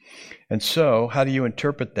 And so, how do you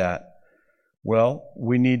interpret that? Well,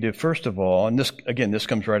 we need to, first of all, and this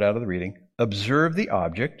comes right out of the reading, observe the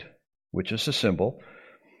object, which is the symbol,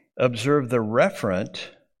 observe the referent,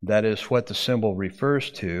 that is what the symbol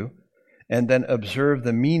refers to, and then observe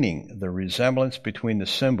the meaning, the resemblance between the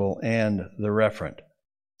symbol and the referent.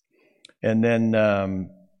 And then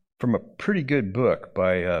from a pretty good book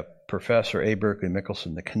by Professor A. Berkeley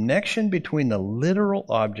Mickelson, the connection between the literal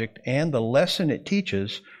object and the lesson it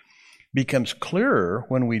teaches becomes clearer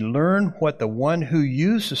when we learn what the one who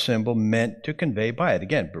used the symbol meant to convey by it.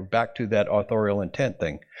 Again, we're back to that authorial intent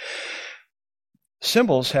thing.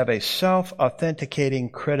 Symbols have a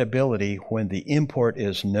self-authenticating credibility when the import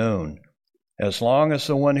is known. As long as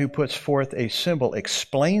the one who puts forth a symbol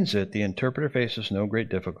explains it, the interpreter faces no great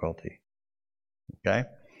difficulty. Okay?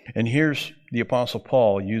 And here's the Apostle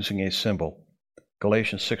Paul using a symbol.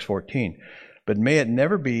 Galatians 6:14. But may it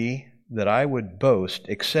never be that I would boast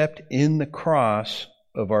except in the cross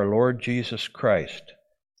of our Lord Jesus Christ,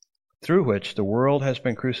 through which the world has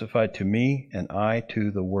been crucified to me and I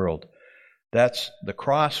to the world. The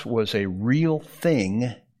cross was a real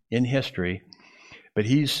thing in history, but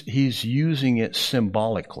he's using it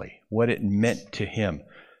symbolically, what it meant to him.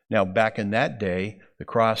 Now, back in that day, the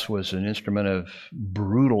cross was an instrument of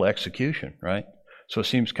brutal execution, right? So it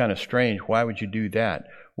seems kind of strange. Why would you do that?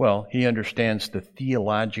 Well, he understands the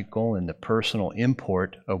theological and the personal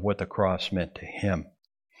import of what the cross meant to him.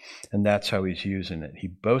 And that's how he's using it. He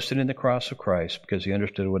boasted in the cross of Christ because he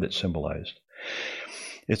understood what it symbolized.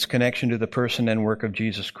 Its connection to the person and work of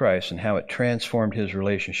Jesus Christ and how it transformed his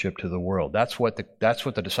relationship to the world. That's what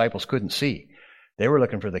the disciples couldn't see. They were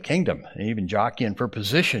looking for the kingdom and even jockeying for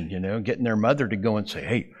position, getting their mother to go and say,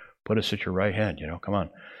 hey, put us at your right hand, come on.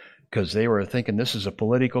 Because they were thinking this is a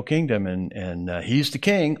political kingdom and he's the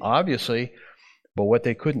king, obviously. But what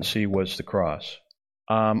they couldn't see was the cross.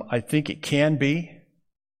 I think it can be.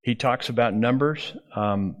 He talks about numbers.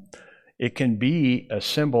 It can be a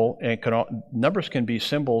symbol, and numbers can be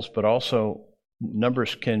symbols, but also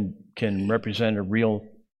numbers can represent a real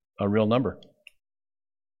number.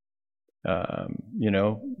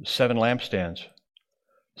 7 lampstands.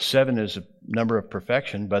 7 is a number of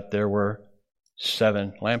perfection, but there were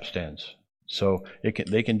 7 lampstands. So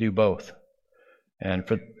they can do both. And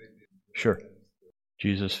sure,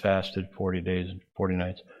 Jesus fasted 40 days and 40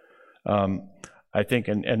 nights. I think,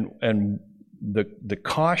 and the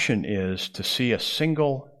caution is to see a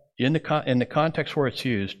single, in the context where it's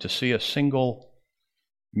used, to see a single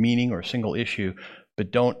meaning or a single issue,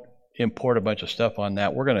 but don't import a bunch of stuff on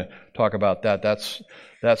that. We're going to talk about that. That's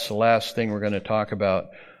the last thing we're going to talk about.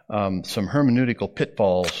 Some hermeneutical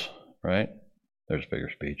pitfalls, right? There's bigger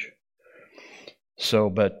speech. So,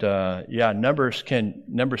 but numbers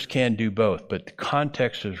can do both, but the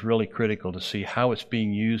context is really critical to see how it's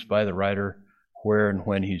being used by the writer, where and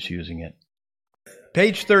when he's using it.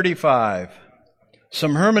 Page 35.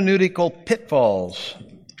 Some hermeneutical pitfalls.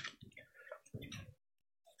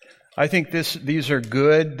 I think these are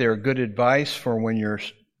good. They're good advice for when you're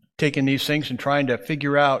taking these things and trying to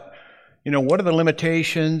figure out, what are the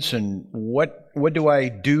limitations and what do I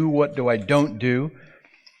do, what do I don't do.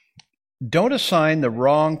 Don't assign the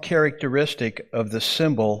wrong characteristic of the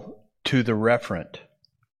symbol to the referent.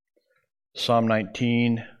 Psalm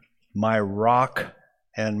 19, my rock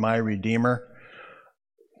and my redeemer.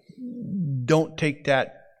 Don't take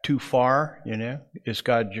that too far, Is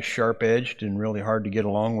God just sharp-edged and really hard to get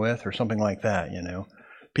along with, or something like that,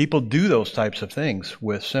 People do those types of things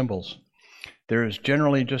with symbols. There's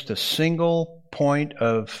generally just a single point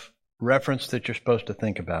of reference that you're supposed to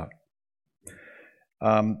think about.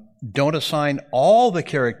 Don't assign all the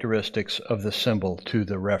characteristics of the symbol to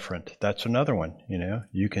the referent. That's another one,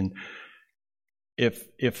 You can,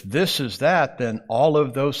 if this is that, then all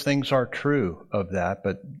of those things are true of that,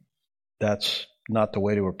 but that's not the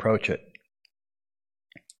way to approach it.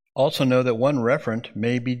 Also know that one referent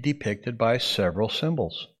may be depicted by several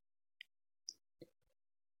symbols.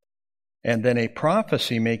 And then a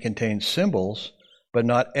prophecy may contain symbols, but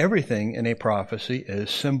not everything in a prophecy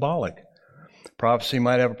is symbolic. Prophecy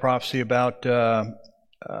might have a prophecy about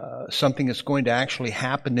something that's going to actually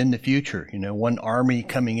happen in the future, one army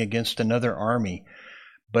coming against another army.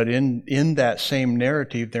 But in that same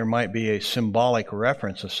narrative, there might be a symbolic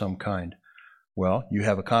reference of some kind. Well, you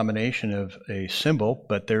have a combination of a symbol,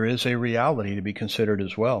 but there is a reality to be considered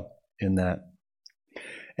as well in that.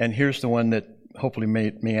 And here's the one that hopefully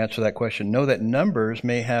may answer that question. Know that numbers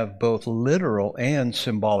may have both literal and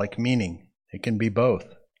symbolic meaning. It can be both.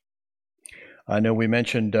 I know we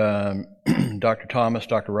mentioned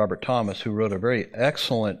Dr. Robert Thomas, who wrote a very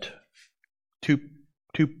excellent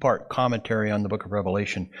two-part commentary on the book of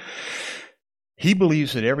Revelation. He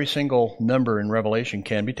believes that every single number in Revelation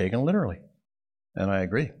can be taken literally. And I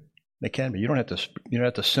agree. They can be. You don't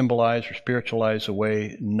have to symbolize or spiritualize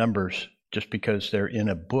away numbers just because they're in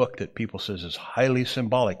a book that people says is highly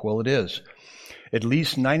symbolic. Well, it is. At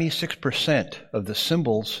least 96% of the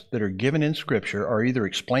symbols that are given in Scripture are either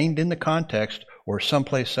explained in the context or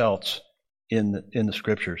someplace else in the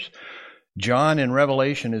Scriptures. John in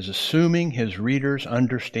Revelation is assuming his readers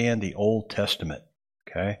understand the Old Testament.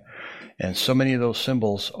 Okay? And so many of those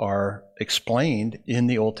symbols are explained in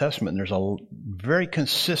the Old Testament. And there's a very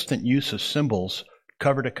consistent use of symbols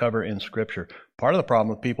cover to cover in Scripture. Part of the problem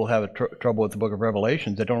with people having trouble with the book of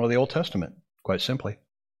Revelation is they don't know the Old Testament, quite simply.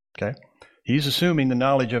 Okay? He's assuming the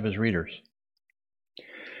knowledge of his readers.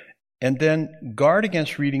 And then guard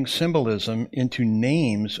against reading symbolism into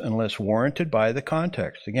names unless warranted by the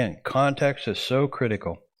context. Again, context is so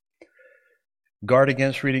critical. Guard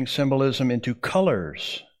against reading symbolism into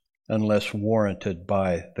colors unless warranted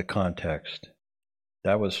by the context.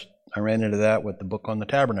 I ran into that with the book on the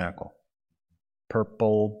tabernacle.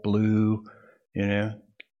 Purple, blue,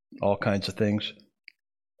 all kinds of things.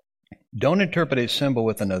 Don't interpret a symbol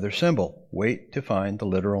with another symbol. Wait to find the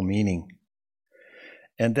literal meaning.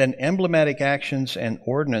 And then emblematic actions and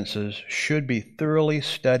ordinances should be thoroughly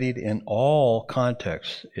studied in all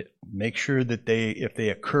contexts. Make sure that if they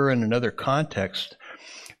occur in another context,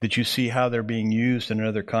 that you see how they're being used in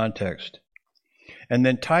another context. And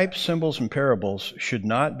then types, symbols, and parables should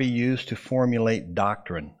not be used to formulate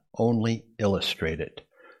doctrine, only illustrate it.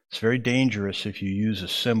 It's very dangerous if you use a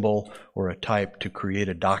symbol or a type to create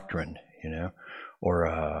a doctrine, or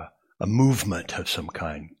a movement of some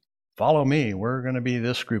kind. Follow me, we're going to be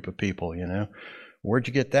this group of people, Where'd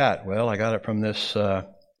you get that? Well, I got it from this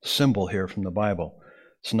symbol here from the Bible.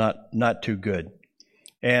 It's not too good.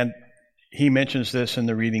 And he mentions this in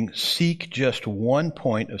the reading, seek just one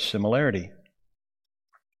point of similarity.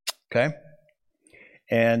 Okay?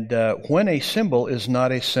 And when a symbol is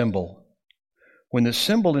not a symbol, when the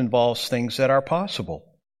symbol involves things that are possible.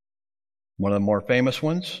 One of the more famous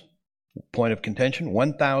ones, point of contention,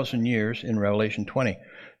 1,000 years in Revelation 20.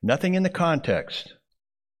 Nothing in the context,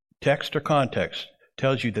 text or context,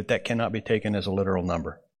 tells you that cannot be taken as a literal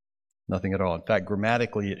number. Nothing at all. In fact,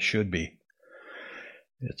 grammatically it should be.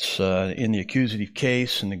 It's in the accusative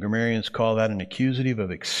case, and the grammarians call that an accusative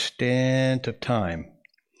of extent of time.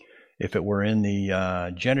 If it were in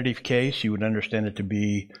the genitive case, you would understand it to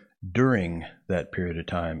be during that period of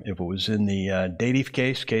time. If it was in the dative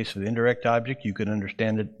case of the indirect object, you could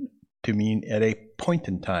understand it to mean at a point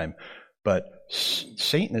in time. But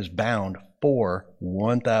Satan is bound for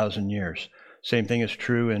 1,000 years. Same thing is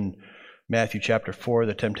true in Matthew chapter 4,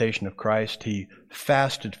 the temptation of Christ. He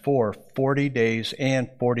fasted for 40 days and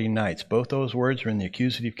 40 nights. Both those words are in the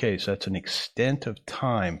accusative case. That's an extent of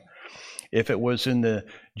time. If it was in the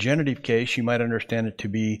genitive case, you might understand it to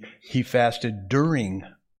be he fasted during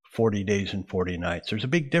 40 days and 40 nights. There's a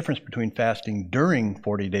big difference between fasting during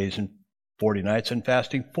 40 days and 40 nights and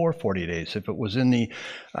fasting for 40 days. If it was in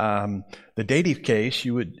the dative case,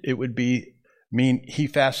 it would mean he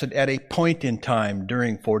fasted at a point in time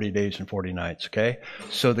during 40 days and 40 nights, okay?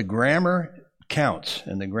 So the grammar counts,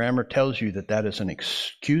 and the grammar tells you that is an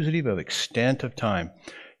accusative of extent of time.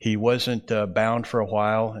 He wasn't bound for a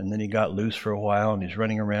while, and then he got loose for a while, and he's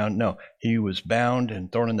running around. No, he was bound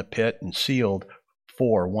and thrown in the pit and sealed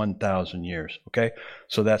for 1,000 years. Okay?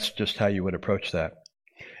 So that's just how you would approach that.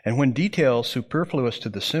 And when details superfluous to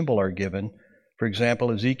the symbol are given, for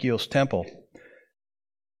example, Ezekiel's temple,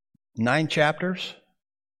 9 chapters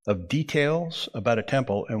of details about a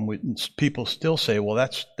temple, and people still say, well,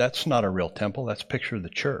 that's not a real temple, that's a picture of the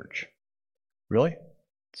church. Really? It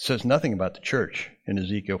says nothing about the church in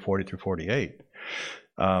Ezekiel 40 through 48.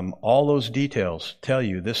 All those details tell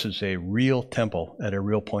you this is a real temple at a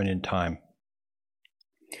real point in time.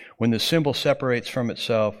 When the symbol separates from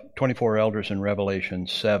itself, 24 elders in Revelation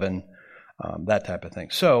 7, that type of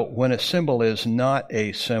thing. So when a symbol is not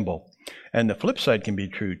a symbol, and the flip side can be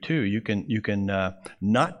true too. You can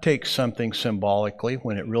not take something symbolically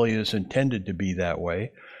when it really is intended to be that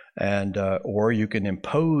way, and or you can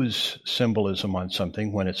impose symbolism on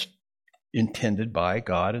something when it's intended by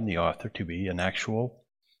God and the author to be an actual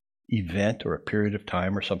event or a period of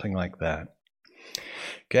time or something like that.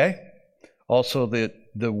 Okay? Also,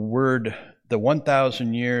 the word, the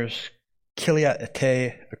 1,000 years, Kilia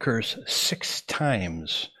ete, occurs 6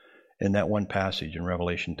 times in that one passage in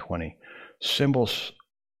Revelation 20. Symbols,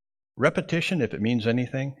 repetition, if it means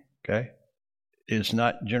anything, okay, is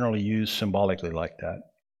not generally used symbolically like that.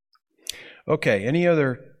 Okay, any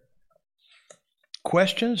other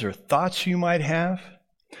questions or thoughts you might have?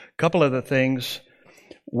 A couple of the things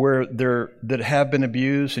where that have been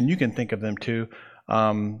abused, and you can think of them too,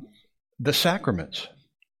 the sacraments,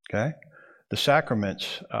 okay? The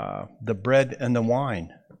sacraments, the bread and the wine,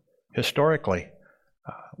 historically,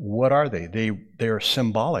 what are they? They are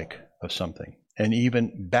symbolic of something. And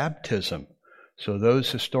even baptism. So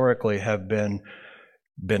those historically have been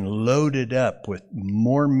loaded up with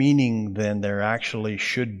more meaning than there actually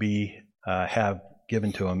should be have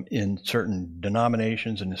given to them in certain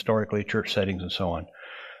denominations and historically church settings and so on.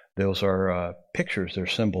 Those are pictures, they're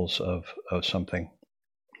symbols of something.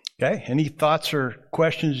 Okay, any thoughts or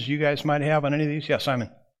questions you guys might have on any of these? Yeah, Simon.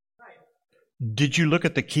 Right. Did you look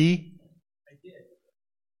at the key? I did.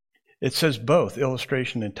 It says both,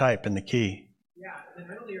 illustration and type in the key. Yeah, and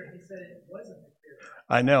earlier he said it wasn't material.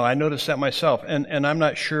 I know, I noticed that myself, and I'm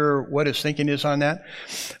not sure what his thinking is on that.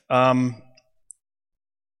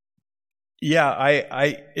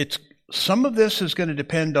 It's some of this is going to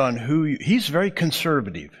depend on he's very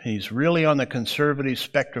conservative. He's really on the conservative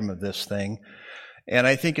spectrum of this thing. And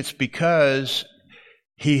I think it's because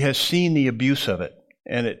he has seen the abuse of it.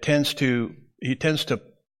 And he tends to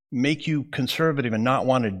make you conservative and not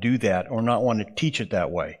want to do that or not want to teach it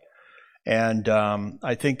that way. And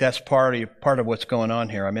I think that's part of what's going on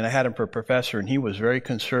here. I mean, I had him for a professor, and he was very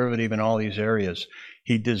conservative in all these areas.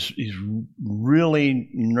 He's really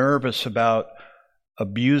nervous about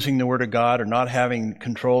abusing the Word of God or not having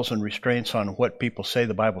controls and restraints on what people say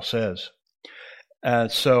the Bible says.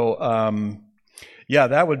 And so,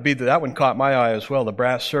 that one caught my eye as well. The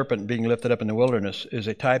brass serpent being lifted up in the wilderness is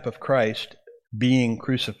a type of Christ being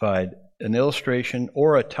crucified, an illustration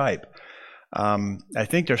or a type. I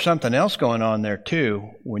think there's something else going on there too.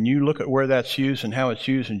 When you look at where that's used and how it's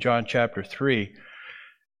used in John chapter 3,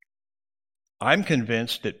 I'm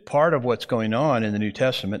convinced that part of what's going on in the New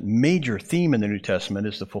Testament, major theme in the New Testament,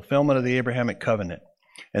 is the fulfillment of the Abrahamic covenant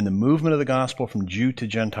and the movement of the gospel from Jew to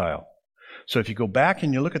Gentile. So if you go back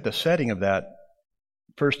and you look at the setting of that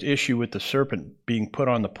first issue with the serpent being put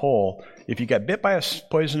on the pole, if you got bit by a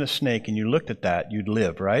poisonous snake and you looked at that, you'd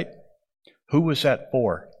live, right? Who was that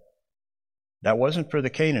for? That wasn't for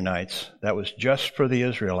the Canaanites. That was just for the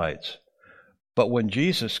Israelites. But when he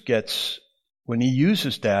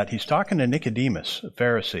uses that, he's talking to Nicodemus, a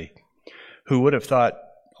Pharisee, who would have thought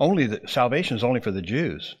salvation is only for the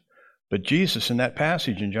Jews. But Jesus, in that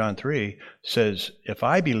passage in John 3, says, if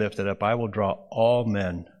I be lifted up, I will draw all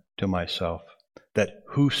men to myself, that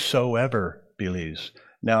whosoever believes.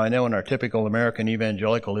 Now, I know in our typical American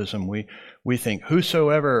evangelicalism, we think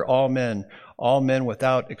whosoever, all men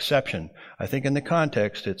without exception. I think in the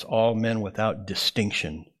context, it's all men without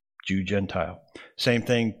distinction, Jew, Gentile. Same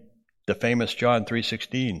thing, the famous John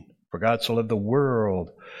 3:16, for God so loved the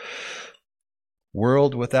world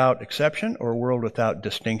without exception or world without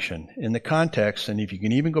distinction. In the context, and if you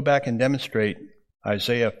can even go back and demonstrate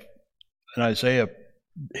Isaiah,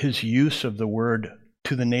 his use of the word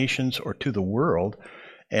to the nations or to the world,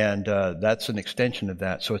 and that's an extension of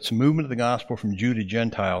that. So it's a movement of the gospel from Jew to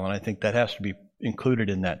Gentile, and I think that has to be included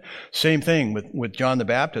in that. Same thing with John the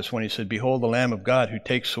Baptist when he said, behold the Lamb of God who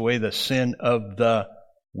takes away the sin of the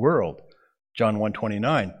world, John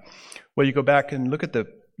 1:29. Well, you go back and look at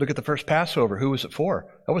the first Passover. Who was it for?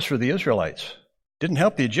 That was for the Israelites. Didn't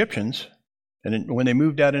help the Egyptians. And when they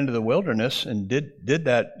moved out into the wilderness and did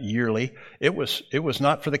that yearly, it was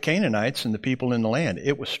not for the Canaanites and the people in the land.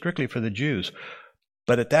 It was strictly for the Jews.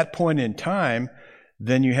 But at that point in time,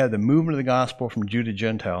 then you have the movement of the gospel from Jew to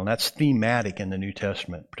Gentile, and that's thematic in the New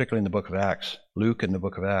Testament, particularly in the book of Acts, Luke and the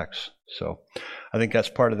book of Acts. So I think that's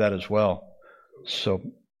part of that as well. So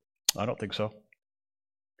I don't think so.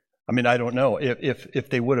 I mean, I don't know if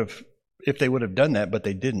they would have done that, but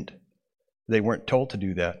they didn't. They weren't told to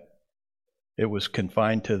do that. It was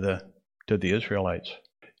confined to the Israelites.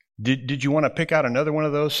 Did you want to pick out another one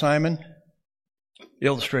of those, Simon?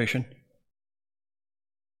 Illustration.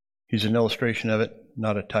 He's an illustration of it,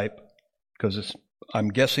 not a type, because I'm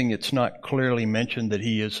guessing it's not clearly mentioned that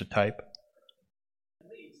he is a type. At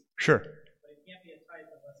least, Sure. but it can't be a type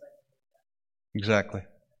unless I can do that. Exactly.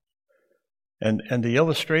 And the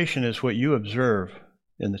illustration is what you observe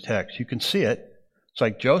in the text. You can see it. It's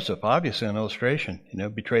like Joseph, obviously an illustration,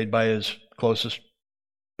 betrayed by his closest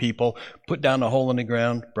people, put down a hole in the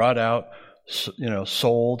ground, brought out,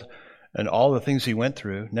 sold, and all the things he went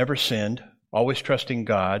through, never sinned, always trusting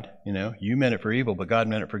God, you meant it for evil, but God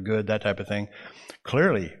meant it for good, that type of thing.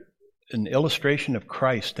 Clearly, an illustration of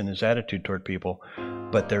Christ and his attitude toward people,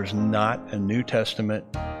 but there's not a New Testament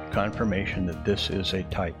confirmation that this is a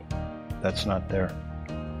type. That's not there.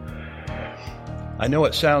 I know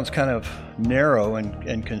it sounds kind of narrow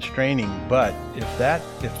and constraining, but if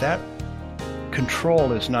that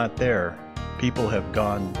control is not there, people have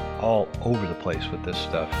gone all over the place with this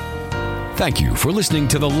stuff. Thank you for listening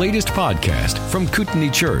to the latest podcast from Kootenai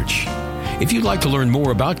Church. If you'd like to learn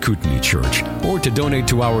more about Kootenai Church or to donate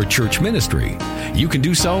to our church ministry, you can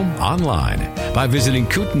do so online by visiting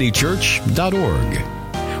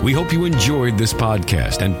kootenaichurch.org. We hope you enjoyed this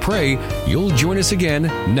podcast and pray you'll join us again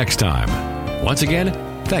next time. Once again,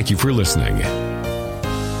 thank you for listening.